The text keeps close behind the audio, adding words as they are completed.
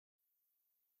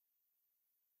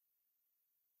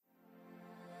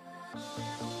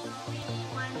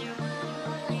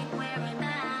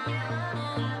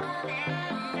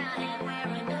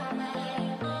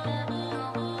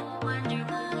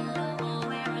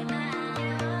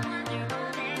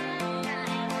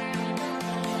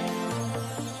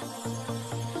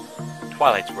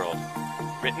Twilight's World.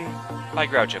 Written by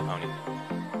Groucho Pony.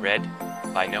 Read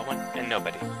by no one and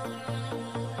nobody.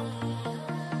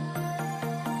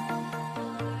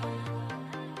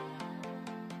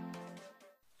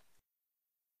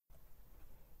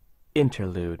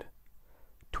 Interlude.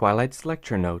 Twilight's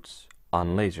lecture notes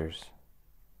on lasers.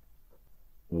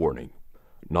 Warning.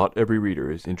 Not every reader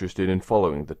is interested in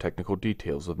following the technical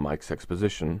details of Mike's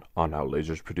exposition on how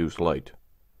lasers produce light.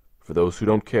 For those who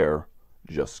don't care,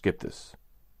 just skip this.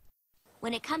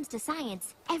 When it comes to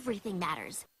science, everything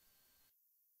matters.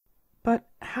 But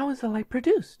how is the light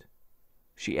produced?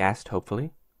 She asked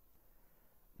hopefully.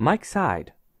 Mike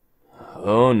sighed.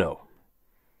 Oh no.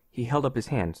 He held up his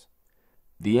hands.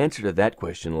 The answer to that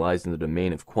question lies in the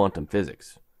domain of quantum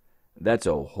physics. That's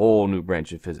a whole new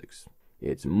branch of physics.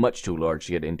 It's much too large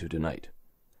to get into tonight.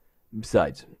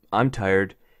 Besides, I'm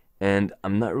tired, and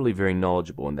I'm not really very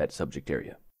knowledgeable in that subject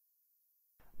area.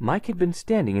 Mike had been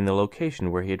standing in the location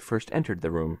where he had first entered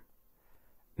the room.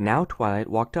 Now Twilight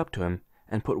walked up to him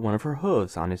and put one of her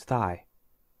hooves on his thigh.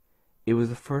 It was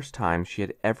the first time she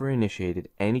had ever initiated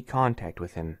any contact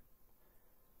with him.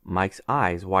 Mike's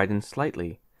eyes widened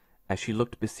slightly as she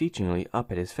looked beseechingly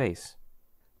up at his face.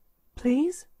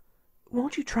 "Please?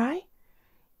 Won't you try?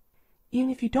 Even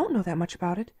if you don't know that much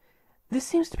about it, this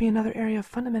seems to be another area of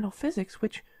fundamental physics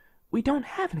which we don't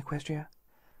have in Equestria.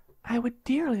 I would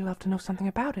dearly love to know something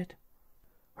about it."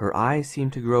 Her eyes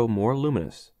seemed to grow more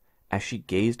luminous as she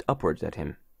gazed upwards at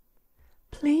him.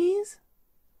 "Please?"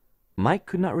 Mike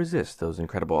could not resist those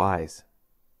incredible eyes.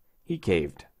 He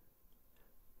caved.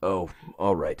 "Oh,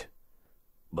 all right.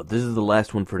 But this is the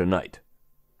last one for tonight,"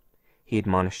 he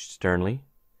admonished sternly.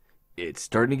 "It's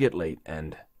starting to get late,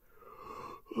 and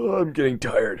I'm getting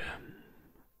tired."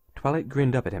 Twilight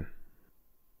grinned up at him.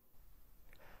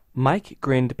 Mike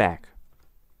grinned back.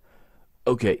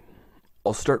 "Okay,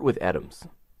 I'll start with atoms.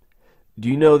 Do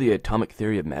you know the atomic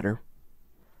theory of matter?"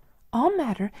 "All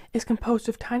matter is composed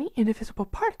of tiny indivisible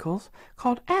particles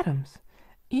called atoms.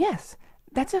 Yes,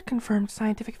 that's a confirmed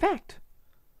scientific fact,"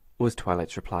 was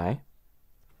Twilight's reply.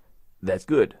 "That's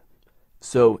good.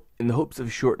 So, in the hopes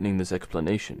of shortening this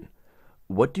explanation,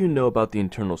 what do you know about the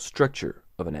internal structure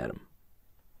of an atom?"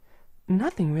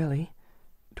 "Nothing really,"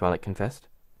 Twilight confessed.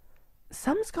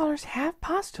 "Some scholars have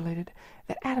postulated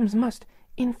that atoms must,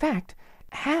 in fact,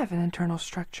 have an internal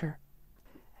structure.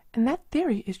 And that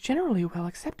theory is generally well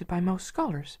accepted by most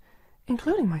scholars,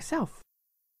 including myself.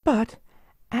 But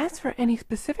as for any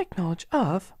specific knowledge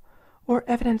of, or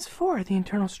evidence for the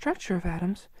internal structure of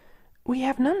atoms, we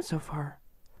have none so far."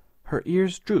 Her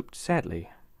ears drooped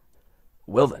sadly.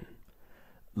 "Well then,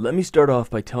 let me start off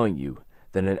by telling you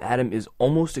that an atom is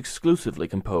almost exclusively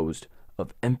composed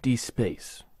of empty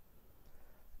space."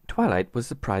 Twilight was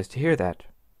surprised to hear that.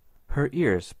 Her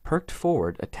ears perked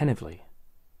forward attentively.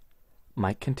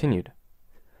 Mike continued.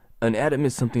 "An atom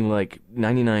is something like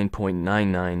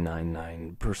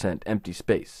 99.9999% empty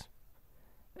space.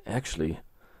 Actually,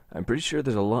 I'm pretty sure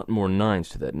there's a lot more nines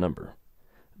to that number,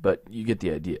 but you get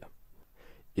the idea.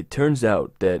 It turns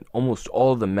out that almost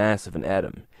all of the mass of an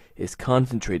atom is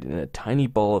concentrated in a tiny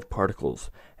ball of particles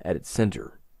at its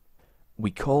center.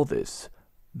 We call this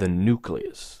the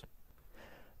nucleus.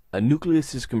 A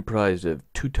nucleus is comprised of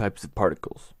two types of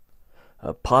particles,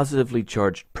 a positively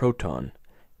charged proton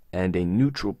and a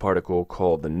neutral particle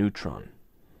called the neutron.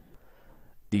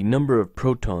 The number of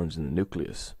protons in the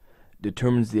nucleus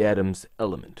determines the atom's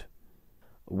element.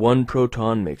 One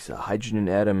proton makes a hydrogen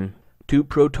atom, 2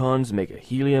 protons make a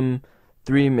helium,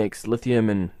 3 makes lithium,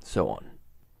 and so on."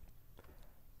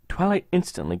 Twilight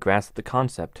instantly grasped the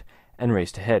concept and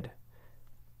raced ahead.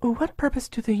 "What purpose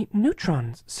do the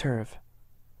neutrons serve?"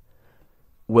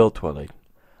 "Well, Twilight,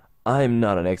 I'm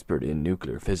not an expert in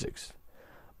nuclear physics,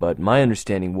 but my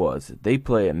understanding was that they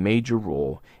play a major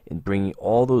role in bringing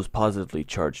all those positively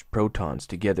charged protons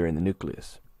together in the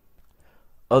nucleus.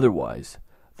 Otherwise,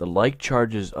 the like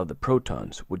charges of the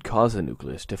protons would cause the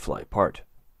nucleus to fly apart."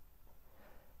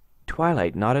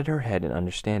 Twilight nodded her head in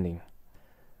understanding.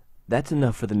 "That's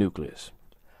enough for the nucleus.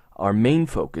 Our main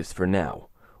focus for now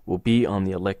will be on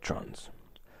the electrons,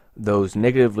 those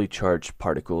negatively charged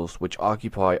particles which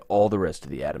occupy all the rest of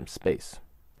the atom's space.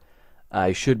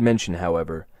 I should mention,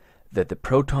 however, that the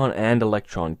proton and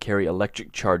electron carry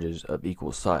electric charges of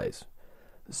equal size.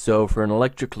 So for an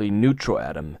electrically neutral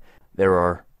atom, there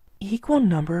are "Equal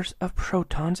numbers of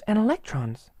protons and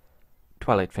electrons,"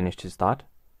 Twilight finished his thought.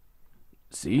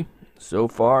 "See, so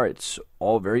far it's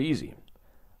all very easy,"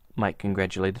 Mike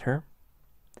congratulated her.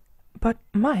 "But,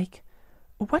 Mike,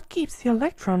 what keeps the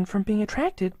electron from being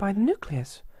attracted by the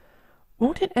nucleus?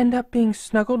 Won't it end up being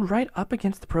snuggled right up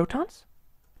against the protons?"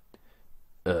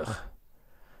 Ugh.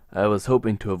 I was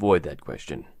hoping to avoid that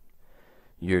question.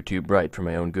 You're too bright for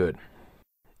my own good.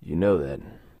 You know that.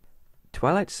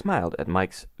 Twilight smiled at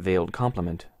Mike's veiled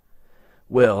compliment.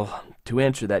 Well, to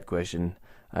answer that question,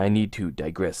 I need to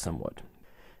digress somewhat,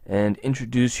 and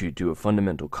introduce you to a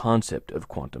fundamental concept of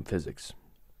quantum physics.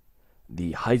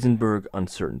 The Heisenberg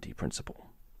uncertainty principle.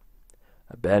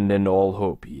 Abandon all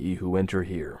hope, ye who enter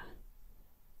here.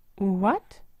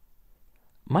 What?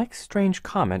 Mike's strange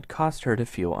comment caused her to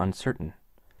feel uncertain.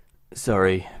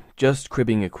 Sorry, just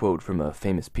cribbing a quote from a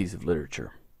famous piece of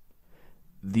literature.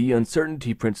 The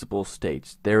uncertainty principle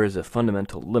states there is a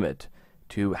fundamental limit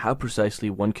to how precisely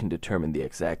one can determine the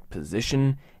exact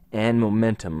position and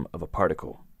momentum of a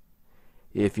particle.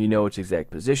 If you know its exact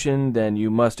position, then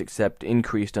you must accept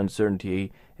increased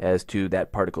uncertainty as to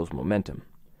that particle's momentum.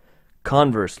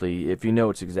 Conversely, if you know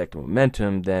its exact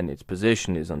momentum, then its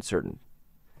position is uncertain.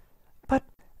 But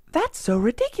that's so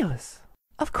ridiculous.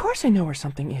 Of course I know where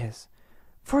something is.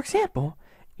 For example,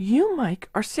 you, Mike,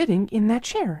 are sitting in that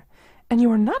chair, and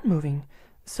you are not moving,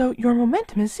 so your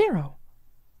momentum is 0.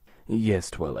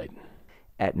 Yes, Twilight.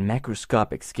 At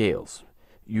macroscopic scales,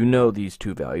 you know these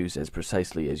two values as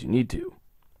precisely as you need to.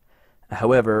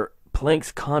 However,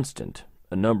 Planck's constant,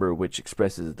 a number which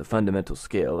expresses the fundamental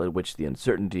scale at which the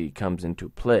uncertainty comes into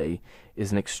play,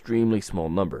 is an extremely small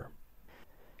number.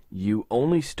 You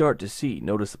only start to see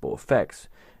noticeable effects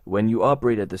when you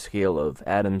operate at the scale of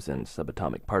atoms and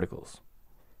subatomic particles.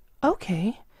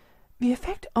 Okay, the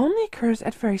effect only occurs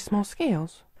at very small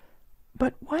scales.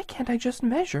 But why can't I just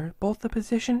measure both the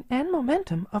position and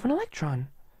momentum of an electron?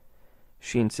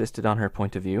 She insisted on her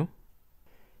point of view.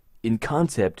 In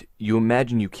concept, you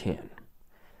imagine you can.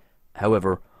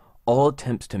 However, all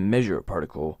attempts to measure a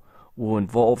particle will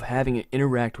involve having it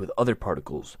interact with other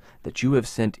particles that you have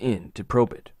sent in to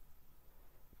probe it.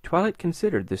 Twilight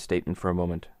considered this statement for a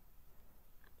moment.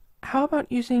 How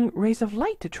about using rays of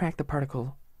light to track the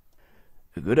particle?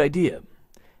 A good idea,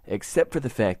 except for the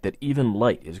fact that even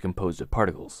light is composed of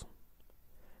particles.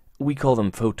 We call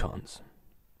them photons.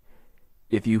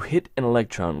 If you hit an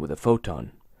electron with a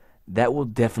photon, that will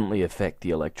definitely affect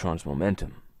the electron's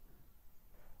momentum.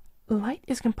 Light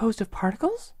is composed of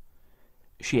particles?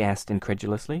 She asked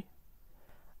incredulously.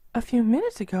 A few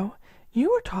minutes ago,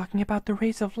 you were talking about the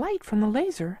rays of light from the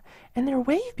laser and their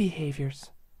wave behaviors.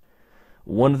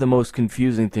 One of the most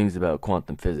confusing things about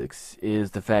quantum physics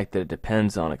is the fact that it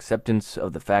depends on acceptance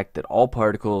of the fact that all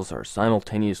particles are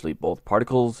simultaneously both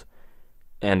particles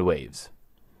and waves.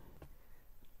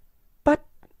 But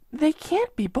they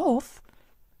can't be both.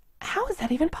 How is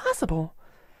that even possible?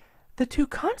 The two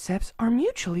concepts are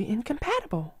mutually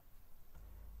incompatible.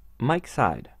 Mike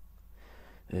sighed.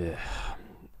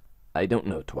 I don't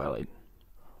know, Twilight.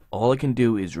 All I can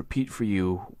do is repeat for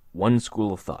you one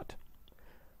school of thought.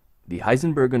 The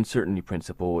Heisenberg uncertainty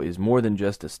principle is more than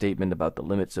just a statement about the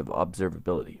limits of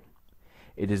observability.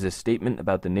 It is a statement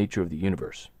about the nature of the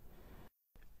universe.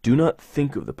 Do not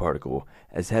think of the particle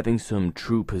as having some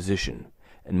true position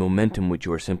and momentum which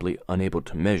you are simply unable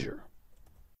to measure.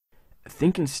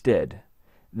 Think instead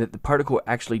that the particle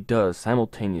actually does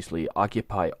simultaneously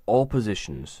occupy all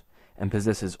positions and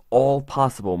possesses all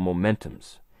possible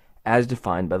momentums, as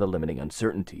defined by the limiting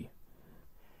uncertainty.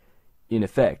 In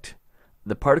effect,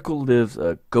 the particle lives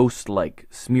a ghost-like,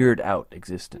 smeared-out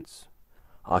existence,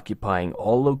 occupying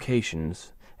all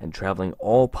locations and traveling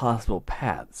all possible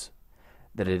paths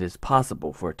that it is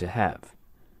possible for it to have.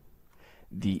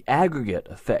 The aggregate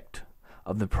effect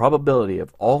of the probability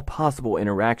of all possible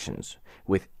interactions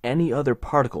with any other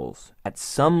particles at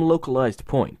some localized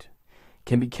point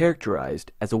can be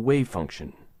characterized as a wave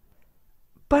function.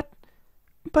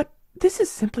 But this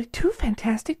is simply too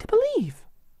fantastic to believe.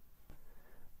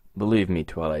 Believe me,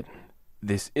 Twilight,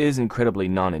 this is incredibly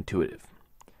non-intuitive.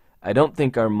 I don't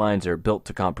think our minds are built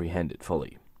to comprehend it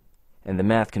fully, and the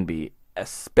math can be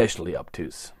especially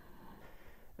obtuse.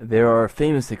 There are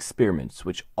famous experiments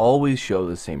which always show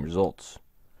the same results.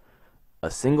 A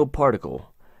single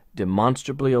particle,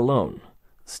 demonstrably alone,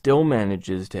 still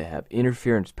manages to have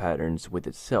interference patterns with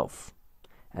itself,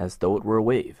 as though it were a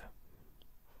wave.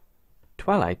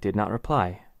 Twilight did not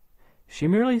reply. She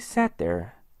merely sat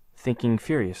there, thinking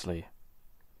furiously.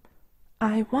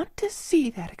 I want to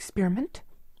see that experiment.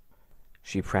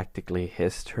 She practically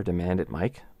hissed her demand at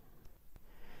Mike.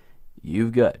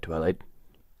 You've got it, Twilight.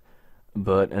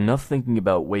 But enough thinking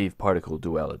about wave-particle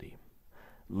duality.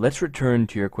 Let's return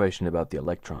to your question about the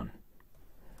electron.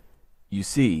 You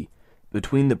see,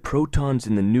 between the protons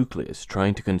in the nucleus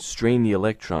trying to constrain the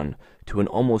electron to an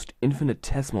almost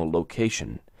infinitesimal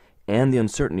location and the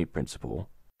uncertainty principle,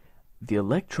 the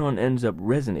electron ends up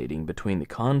resonating between the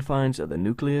confines of the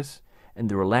nucleus and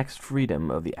the relaxed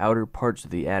freedom of the outer parts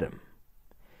of the atom.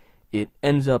 It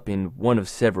ends up in one of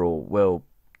several, well,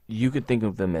 you could think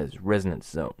of them as resonance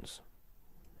zones,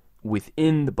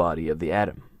 within the body of the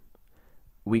atom.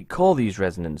 We call these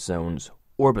resonance zones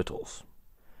orbitals.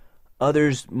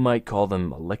 Others might call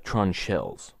them electron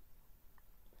shells.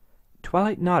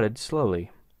 Twilight nodded slowly,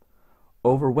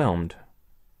 overwhelmed,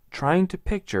 trying to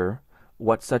picture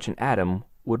what such an atom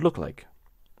would look like.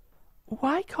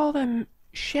 Why call them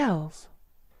shells?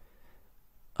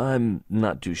 I'm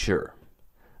not too sure.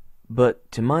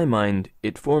 But to my mind,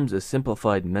 it forms a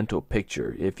simplified mental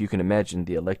picture if you can imagine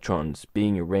the electrons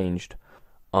being arranged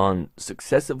on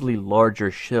successively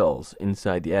larger shells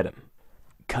inside the atom.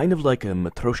 Kind of like a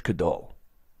Matryoshka doll.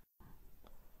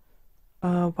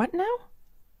 What now?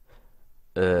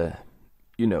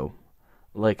 You know,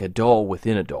 like a doll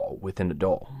within a doll within a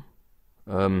doll.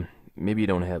 Maybe you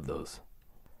don't have those.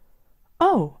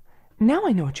 Oh, now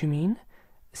I know what you mean.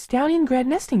 Stallion grad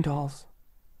nesting dolls.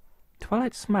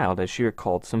 Twilight smiled as she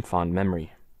recalled some fond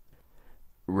memory.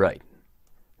 Right.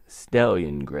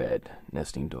 Stallion grad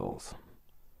nesting dolls.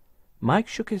 Mike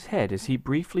shook his head as he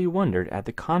briefly wondered at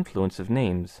the confluence of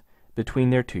names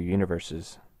between their two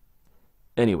universes.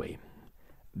 Anyway,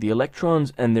 the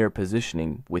electrons and their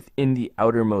positioning within the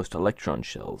outermost electron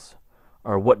shells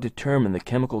are what determine the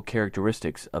chemical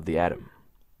characteristics of the atom.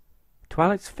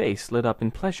 Twilight's face lit up in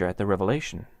pleasure at the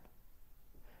revelation.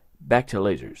 Back to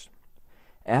lasers.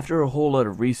 After a whole lot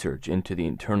of research into the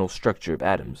internal structure of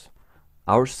atoms,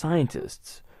 our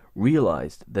scientists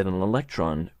realized that an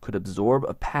electron could absorb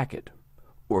a packet,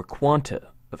 or quanta,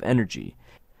 of energy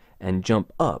and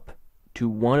jump up to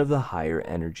one of the higher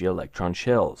energy electron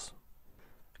shells.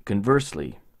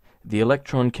 Conversely, the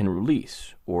electron can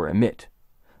release, or emit,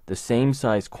 the same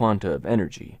size quanta of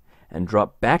energy and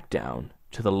drop back down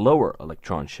to the lower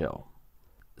electron shell.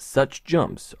 Such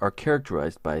jumps are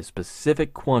characterized by a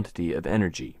specific quantity of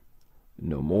energy,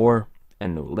 no more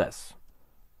and no less.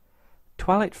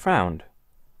 Twilight frowned.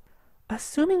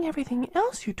 Assuming everything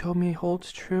else you told me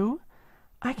holds true,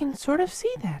 I can sort of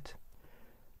see that.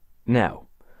 Now,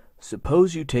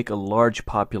 suppose you take a large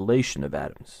population of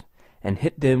atoms and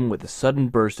hit them with a sudden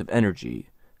burst of energy,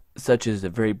 such as a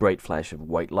very bright flash of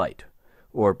white light,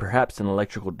 or perhaps an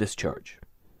electrical discharge.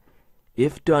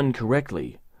 If done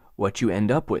correctly, what you end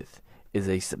up with is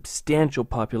a substantial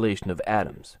population of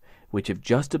atoms which have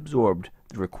just absorbed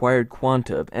the required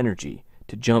quanta of energy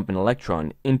to jump an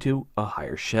electron into a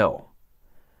higher shell.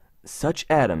 Such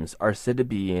atoms are said to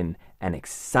be in an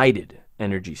excited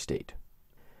energy state.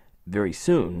 Very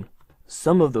soon,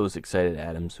 some of those excited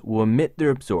atoms will emit their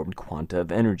absorbed quanta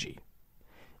of energy.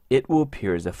 It will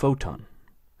appear as a photon,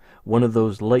 one of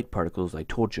those light particles I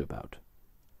told you about.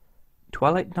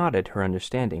 Twilight nodded her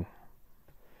understanding.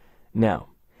 Now,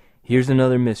 here's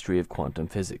another mystery of quantum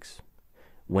physics.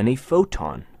 When a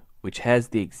photon, which has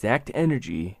the exact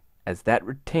energy as that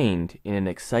retained in an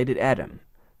excited atom,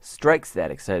 strikes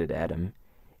that excited atom,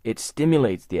 it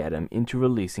stimulates the atom into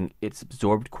releasing its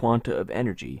absorbed quanta of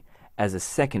energy as a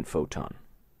second photon.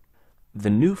 The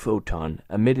new photon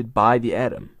emitted by the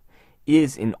atom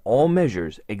is in all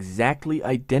measures exactly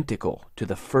identical to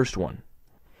the first one.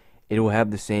 It will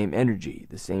have the same energy,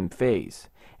 the same phase,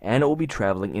 and it will be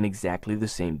traveling in exactly the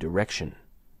same direction.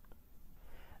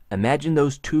 Imagine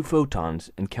those two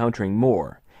photons encountering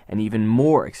more and even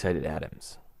more excited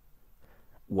atoms.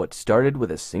 What started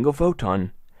with a single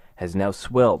photon has now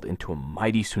swelled into a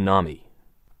mighty tsunami,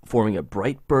 forming a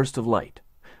bright burst of light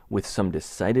with some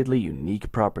decidedly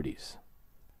unique properties.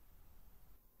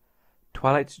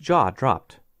 Twilight's jaw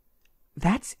dropped.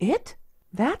 That's it?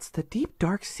 That's the deep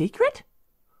dark secret?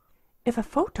 If a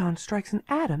photon strikes an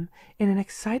atom in an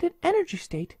excited energy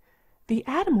state, the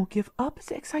atom will give up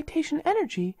its excitation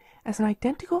energy as an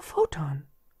identical photon.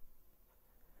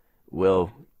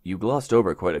 Well, you glossed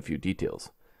over quite a few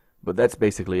details, but that's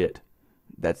basically it.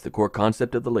 That's the core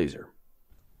concept of the laser.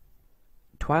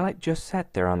 Twilight just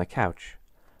sat there on the couch,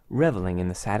 reveling in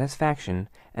the satisfaction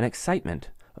and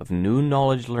excitement of new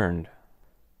knowledge learned.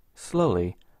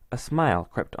 Slowly, a smile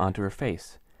crept onto her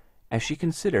face as she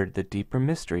considered the deeper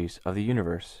mysteries of the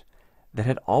universe that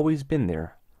had always been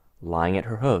there, lying at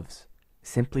her hooves,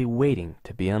 simply waiting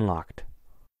to be unlocked.